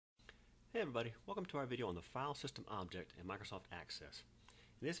Hey everybody, welcome to our video on the file system object and Microsoft Access.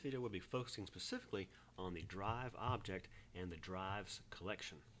 In this video we'll be focusing specifically on the drive object and the drives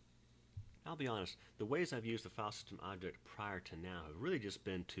collection. I'll be honest, the ways I've used the file system object prior to now have really just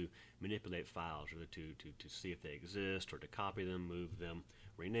been to manipulate files, or to see if they exist, or to copy them, move them,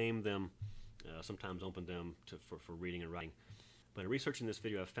 rename them, sometimes open them for reading and writing. But in researching this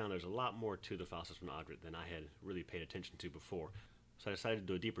video I've found there's a lot more to the file system object than I had really paid attention to before. So I decided to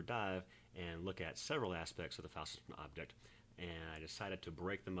do a deeper dive and look at several aspects of the file system object, and I decided to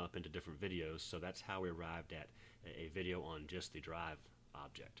break them up into different videos, so that's how we arrived at a video on just the drive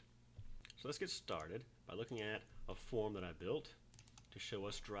object. So let's get started by looking at a form that I built to show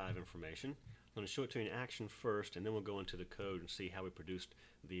us drive information. I'm going to show it to you in action first, and then we'll go into the code and see how we produced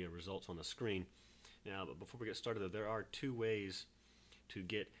the results on the screen. Now, but before we get started, there are two ways to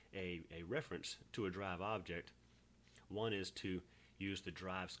get a reference to a drive object. One is to use the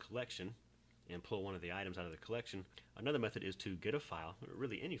drives collection and pull one of the items out of the collection. Another method is to get a file, or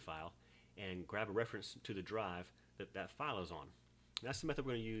really any file, and grab a reference to the drive that that file is on. And that's the method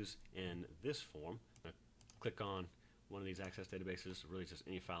we're going to use in this form. I'm going to click on one of these access databases, really just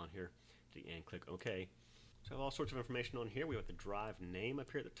any file in here, and click OK. So I have all sorts of information on here. We have the drive name up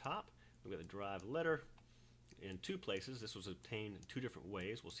here at the top. We've got the drive letter in two places. This was obtained in two different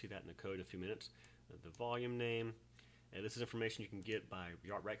ways. We'll see that in the code in a few minutes. The volume name. And this is information you can get by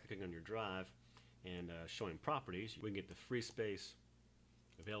right-clicking on your drive and showing properties. We can get the free space,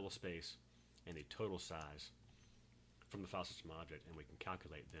 available space, and the total size from the file system object, and we can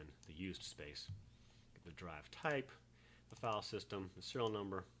calculate then the used space. Get the drive type, the file system, the serial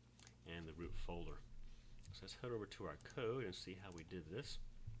number, and the root folder. So let's head over to our code and see how we did this.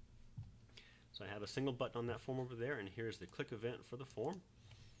 So I have a single button on that form over there, and here's the click event for the form.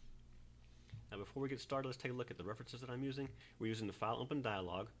 Now before we get started, let's take a look at the references that I'm using. We're using the file open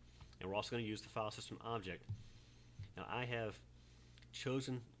dialog, and we're also going to use the file system object. Now I have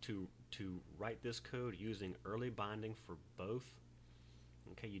chosen to write this code using early binding for both.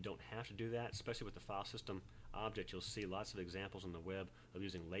 Okay, you don't have to do that, especially with the file system object. You'll see lots of examples on the web of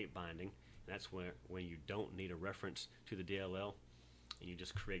using late binding, and that's when you don't need a reference to the DLL and you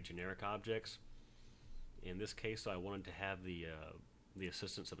just create generic objects. In this case, I wanted to have the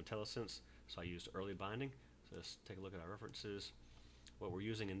assistance of IntelliSense, so I used early binding. So let's take a look at our references. What we're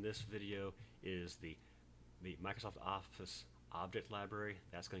using in this video is the Microsoft Office object library.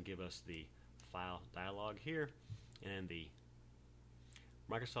 That's going to give us the file dialog here, and the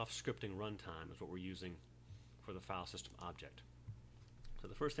Microsoft scripting runtime is what we're using for the file system object. So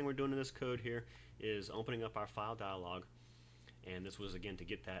the first thing we're doing in this code here is opening up our file dialog, and this was again to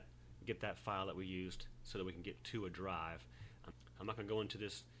get that file that we used so that we can get to a drive. I'm not going to go into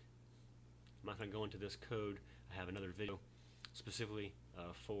this. I'm not going to go into this code. I have another video specifically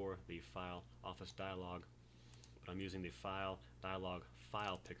for the file office dialog, but I'm using the file dialog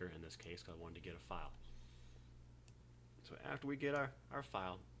file picker in this case because I wanted to get a file. So after we get our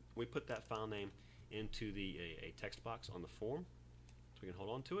file, we put that file name into a text box on the form so we can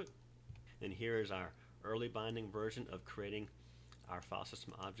hold on to it. And here is our early binding version of creating our file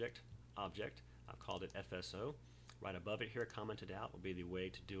system object. I've called it FSO. Right above it here, commented out, will be the way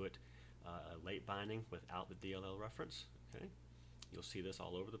to do it late binding without the DLL reference. Okay, you'll see this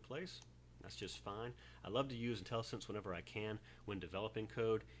all over the place. That's just fine. I love to use IntelliSense whenever I can when developing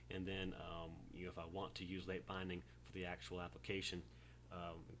code, and then if I want to use late binding for the actual application,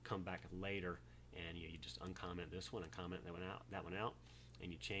 come back later and you just uncomment this one and comment that one out,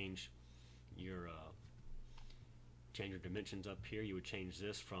 and you change your dimensions up here. You would change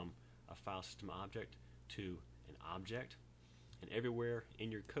this from a file system object to an object, and everywhere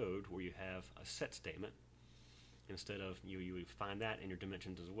in your code where you have a set statement, instead of you would find that in your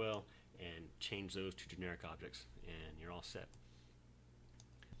dimensions as well and change those to generic objects, and you're all set.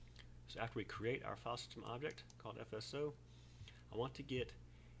 So after we create our file system object called FSO, I want to get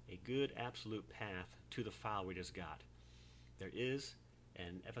a good absolute path to the file we just got. There is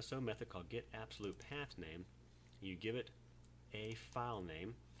an FSO method called getAbsolutePathName. You give it a file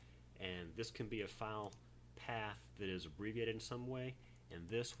name, and this can be a file path that is abbreviated in some way, and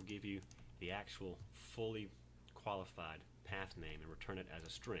this will give you the actual fully qualified path name and return it as a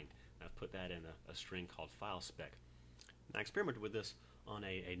string. And I've put that in a string called FileSpec. And I experimented with this on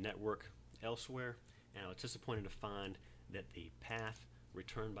a network elsewhere, and I was disappointed to find that the path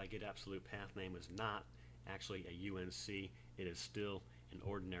returned by getAbsolutePathName is not actually a UNC. It is still an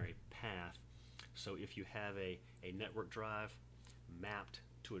ordinary path. So if you have a network drive mapped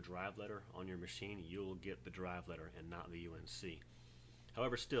to a drive letter on your machine, you'll get the drive letter and not the UNC.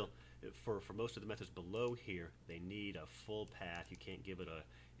 However, still, for most of the methods below here, they need a full path. You can't give it a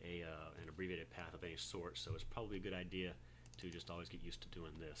an abbreviated path of any sort, so it's probably a good idea to just always get used to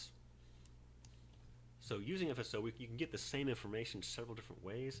doing this. So using FSO, you can get the same information several different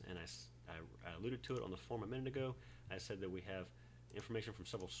ways, and I alluded to it on the form a minute ago. I said that we have information from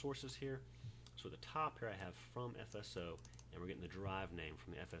several sources here. So at the top here I have from FSO, and we're getting the drive name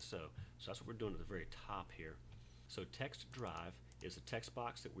from the FSO. So that's what we're doing at the very top here. So text drive is the text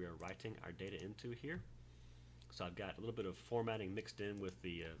box that we are writing our data into here. So I've got a little bit of formatting mixed in with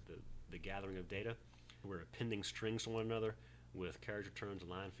the gathering of data. We're appending strings to one another with carriage returns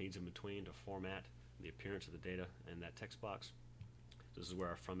and line feeds in between to format the appearance of the data in that text box. This is where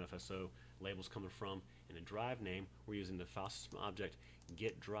our from FSO label's coming from. In the drive name, we're using the FileSystemObject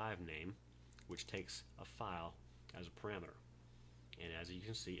get drive name, which takes a file as a parameter. And as you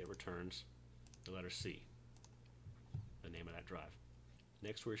can see, it returns the letter C, the name of that drive.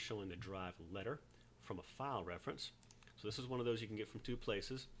 Next, we're showing the drive letter from a file reference. So this is one of those you can get from two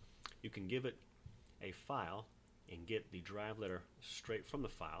places. You can give it a file and get the drive letter straight from the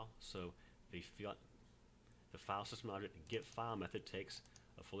file. So the FileSystemObject get file method takes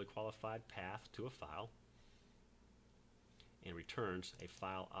a fully qualified path to a file and returns a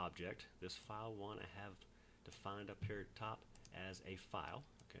file object. This file one I have defined up here at the top as a file.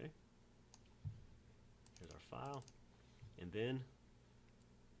 Okay, here's our file, and then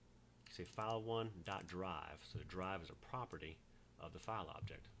you say file1.drive. So the drive is a property of the file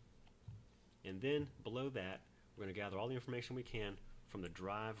object. And then below that, we're going to gather all the information we can from the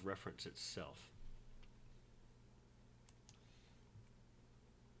drive reference itself.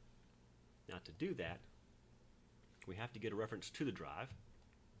 Now to do that, we have to get a reference to the drive.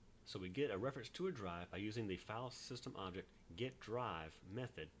 So we get a reference to a drive by using the FileSystemObject get drive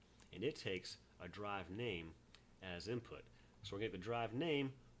method, and it takes a drive name as input. So we're going to get the drive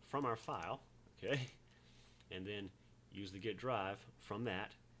name from our file, okay, and then use the get drive from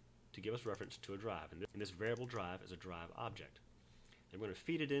that to give us reference to a drive. And this variable drive is a drive object. And we're going to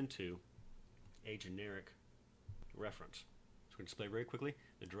feed it into a generic reference. So we're going to display very quickly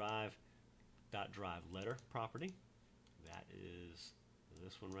the drive.drive letter property. That is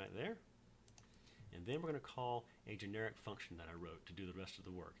this one right there. And then we're going to call a generic function that I wrote to do the rest of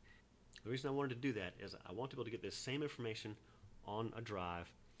the work. The reason I wanted to do that is I want to be able to get this same information on a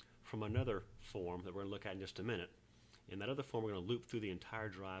drive from another form that we're going to look at in just a minute. In that other form, we're going to loop through the entire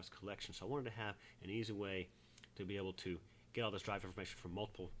drive's collection. So I wanted to have an easy way to be able to get all this drive information from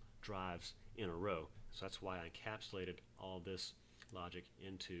multiple drives in a row. So that's why I encapsulated all this logic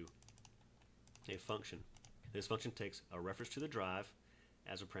into a function. This function takes a reference to the drive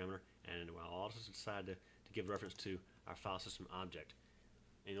as a parameter, and I'll also decide to give reference to our FileSystemObject.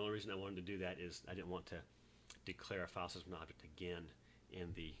 And the only reason I wanted to do that is I didn't want to declare a FileSystemObject again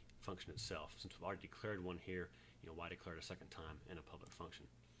in the function itself. Since we've already declared one here, why declare it a second time in a public function?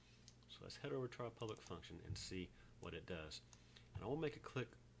 So let's head over to our public function and see what it does. And I'd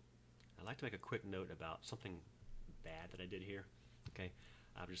like to make a quick note about something bad that I did here. Okay,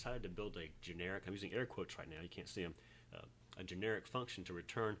 I've decided to build a generic, I'm using air quotes right now, you can't see them, a generic function to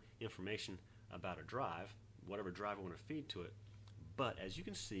return information about a drive, whatever drive I want to feed to it. But as you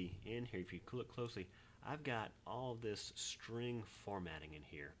can see in here, if you look closely, I've got all this string formatting in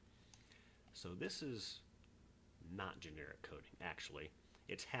here. So this is not generic coding, actually.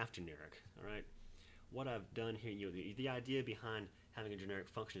 It's half generic, all right? What I've done here, the idea behind having a generic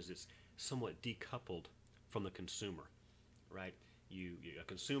function is it's somewhat decoupled from the consumer, right? A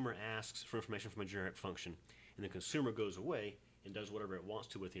consumer asks for information from a generic function, and the consumer goes away and does whatever it wants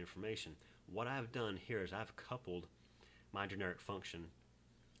to with the information. What I've done here is I've coupled my generic function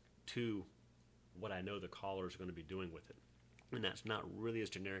to what I know the caller is going to be doing with it. And that's not really as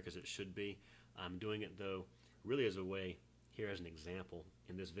generic as it should be. I'm doing it, though, really as a way, here as an example,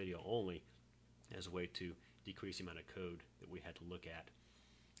 in this video only, as a way to decrease the amount of code that we had to look at.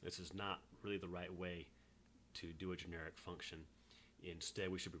 This is not really the right way to do a generic function.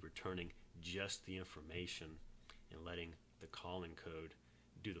 Instead, we should be returning just the information and letting the calling code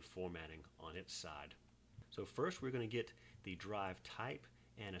do the formatting on its side. So first, we're going to get the drive type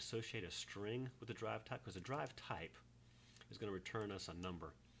and associate a string with the drive type, because the drive type is going to return us a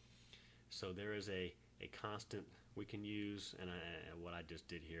number. So there is a constant we can use, and what I just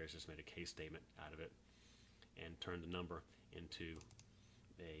did here is just made a case statement out of it and turned the number into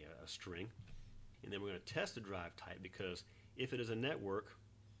a string. And then we're going to test the drive type, because if it is a network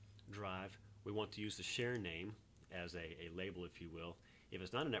drive, we want to use the share name as a label, if you will. If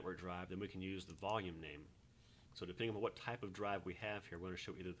it's not a network drive, then we can use the volume name. So depending on what type of drive we have here, we're going to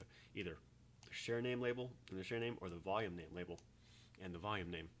show either the share name label and the share name, or the volume name label and the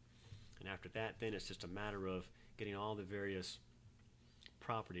volume name. And after that, then it's just a matter of getting all the various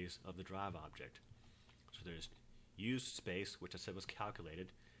properties of the drive object. So there's used space, which I said was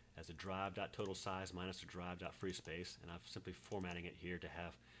calculated as a drive.totalSize minus the drive.freeSpace, and I'm simply formatting it here to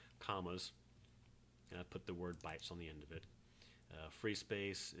have commas, and I put the word bytes on the end of it. Free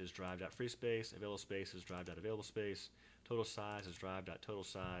space is drive.freeSpace, available space is drive.availableSpace, total size is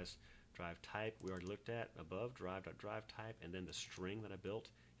drive.totalSize, drive type we already looked at above, drive.driveType, and then the string that I built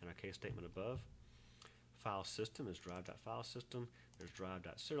in our case statement above. File system is drive.filesystem, there's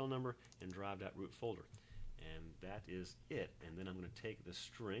drive.serialNumber, and drive.rootFolder. And that is it. And then I'm going to take the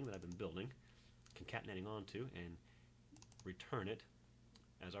string that I've been building, concatenating onto, and return it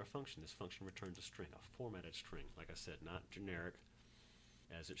as our function. This function returns a string, a formatted string, like I said, not generic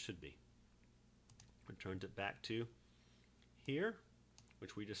as it should be. Returns it back to here,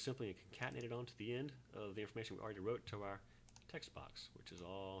 which we just simply concatenated onto the end of the information we already wrote to our text box, which is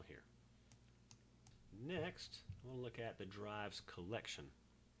all here. Next, I want to look at the drives collection.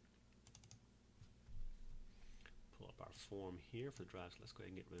 Pull up our form here for the drives. Let's go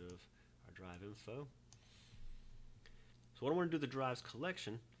ahead and get rid of our drive info. So what I want to do with the drives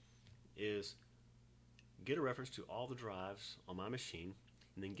collection is get a reference to all the drives on my machine,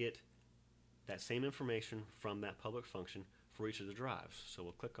 and then get that same information from that public function for each of the drives. So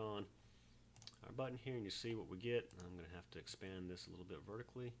we'll click on our button here, and you see what we get. I'm going to have to expand this a little bit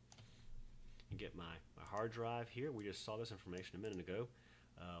vertically and get my hard drive here. We just saw this information a minute ago.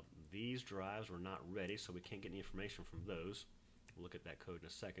 These drives were not ready, so we can't get any information from those. We'll look at that code in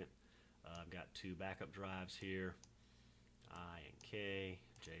a second. I've got two backup drives here, I and K.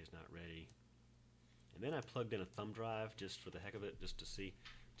 J is not ready. And then I plugged in a thumb drive just for the heck of it, just to see,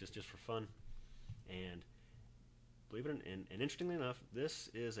 just for fun. And believe it, and interestingly enough, this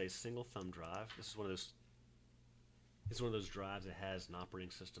is a single thumb drive. This is one of those. It's one of those drives that has an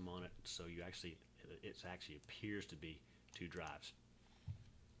operating system on it, so it actually appears to be two drives.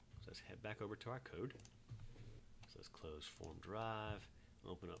 So let's head back over to our code. So let's close form drive,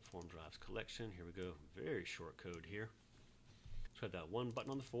 open up form drives collection. Here we go, very short code here. So we have that one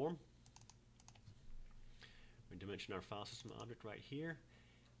button on the form. We dimension our file system object right here.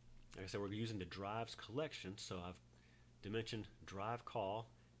 Like I said, we're using the drives collection, so I've dimensioned drive call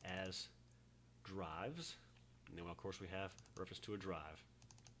as drives. And then, of course, we have reference to a drive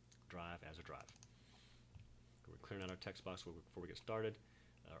as a drive. We're clearing out our text box before we get started.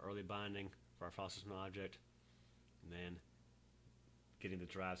 Early binding for our file system object. And then getting the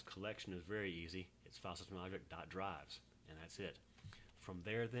drives collection is very easy. It's file system object.drives, and that's it. From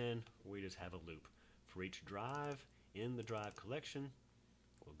there, then, we just have a loop. For each drive in the drive collection,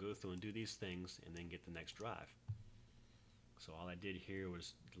 we'll go through and do these things and then get the next drive. So all I did here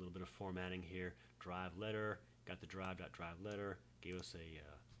was a little bit of formatting here. Drive letter, got the drive.drive letter, gave us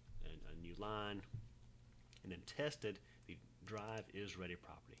a new line, and then tested the drive is ready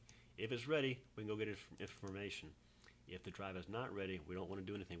property. If it's ready, we can go get information. If the drive is not ready, we don't want to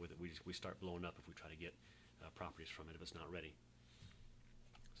do anything with it. We start blowing up if we try to get properties from it if it's not ready.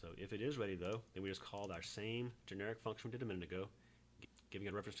 So if it is ready, though, then we just called our same generic function we did a minute ago, giving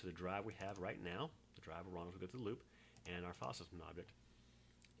a reference to the drive we have right now, the drive we're on as we go through the loop, and our file system object.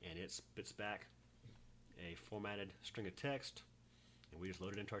 And it spits back a formatted string of text, and we just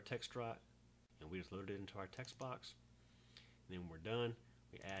load it into our text drive, and we just loaded it into our text box. And then when we're done,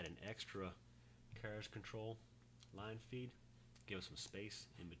 we add an extra carriage control line feed, give us some space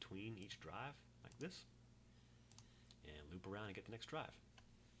in between each drive, like this, and loop around and get the next drive.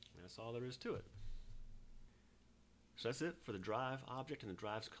 And that's all there is to it. So that's it for the drive object and the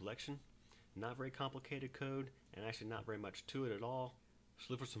drives collection. Not very complicated code, and actually not very much to it at all. So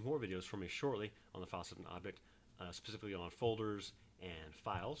look for some more videos from me shortly on the file system object, specifically on folders and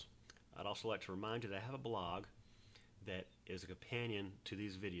files. I'd also like to remind you that I have a blog that is a companion to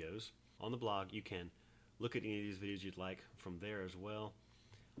these videos. On the blog, you can look at any of these videos you'd like from there as well.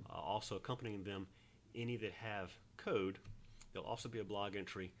 Also accompanying them, any that have code, there'll also be a blog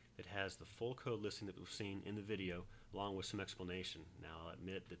entry that has the full code listing that we've seen in the video, along with some explanation. Now, I'll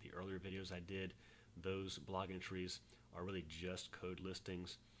admit that the earlier videos I did, those blog entries are really just code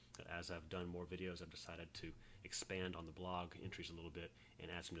listings. As I've done more videos, I've decided to expand on the blog entries a little bit and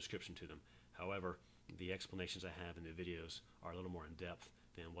add some description to them. However, the explanations I have in the videos are a little more in depth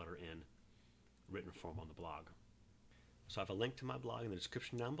than what are in written form on the blog. So I have a link to my blog in the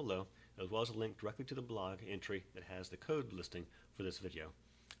description down below, as well as a link directly to the blog entry that has the code listing for this video.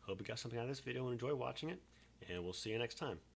 Hope you got something out of this video and enjoy watching it, and we'll see you next time.